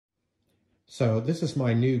So this is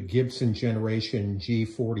my new Gibson generation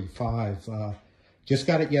G45. Just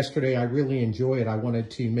got it yesterday. I really enjoy it. I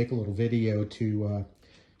wanted to make a little video to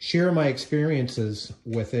share my experiences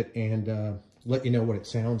with it and let you know what it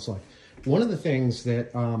sounds like. One of the things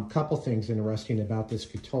that, couple things interesting about this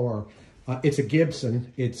guitar, it's a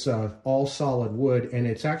Gibson. It's all solid wood, and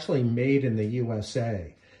it's actually made in the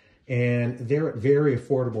USA. And they're at very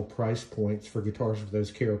affordable price points for guitars with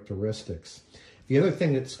those characteristics. The other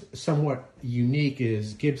thing that's somewhat unique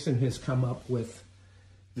is Gibson has come up with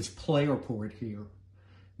this player port here,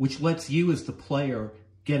 which lets you as the player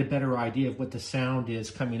get a better idea of what the sound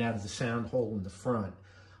is coming out of the sound hole in the front.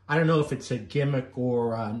 I don't know if it's a gimmick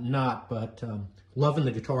or not, but loving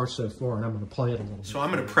the guitar so far, and I'm going to play it a little bit. So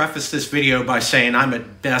I'm going to preface this video by saying I'm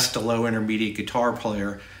at best a low intermediate guitar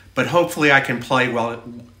player, but hopefully I can play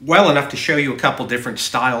well enough to show you a couple different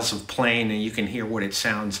styles of playing and you can hear what it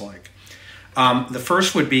sounds like. The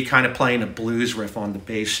first would be kind of playing a blues riff on the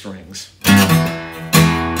bass strings.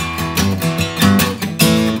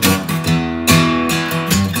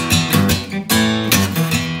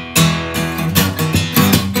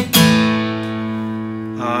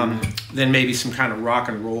 Then maybe some kind of rock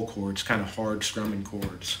and roll chords, kind of hard strumming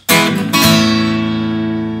chords.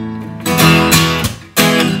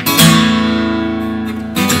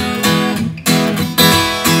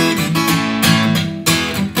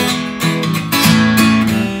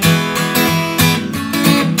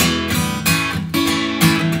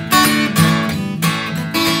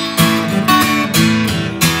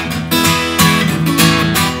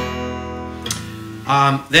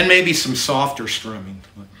 Then maybe some softer strumming.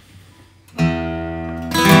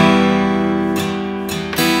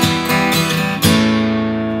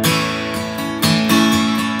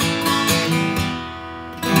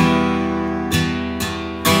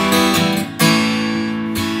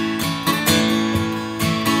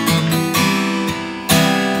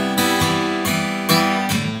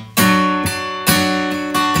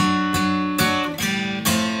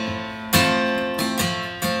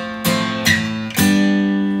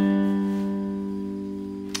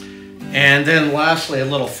 And then lastly, a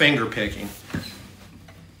little finger picking.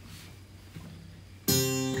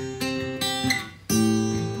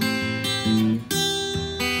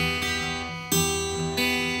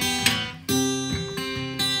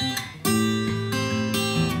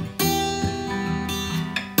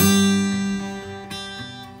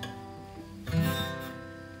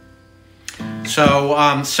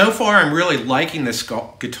 So far I'm really liking this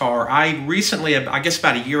guitar. I recently, I guess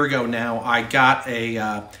about a year ago now, I got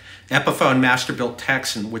a Epiphone Masterbuilt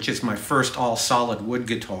Texan, which is my first all solid wood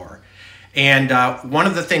guitar. And one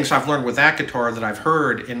of the things I've learned with that guitar that I've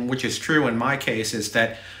heard, and which is true in my case, is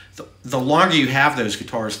that the longer you have those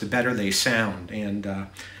guitars, the better they sound. And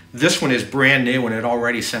this one is brand new and it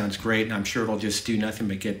already sounds great, and I'm sure it'll just do nothing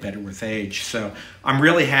but get better with age. So I'm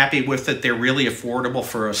really happy with it. They're really affordable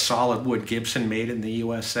for a solid wood Gibson made in the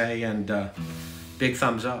USA, and big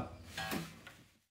thumbs up.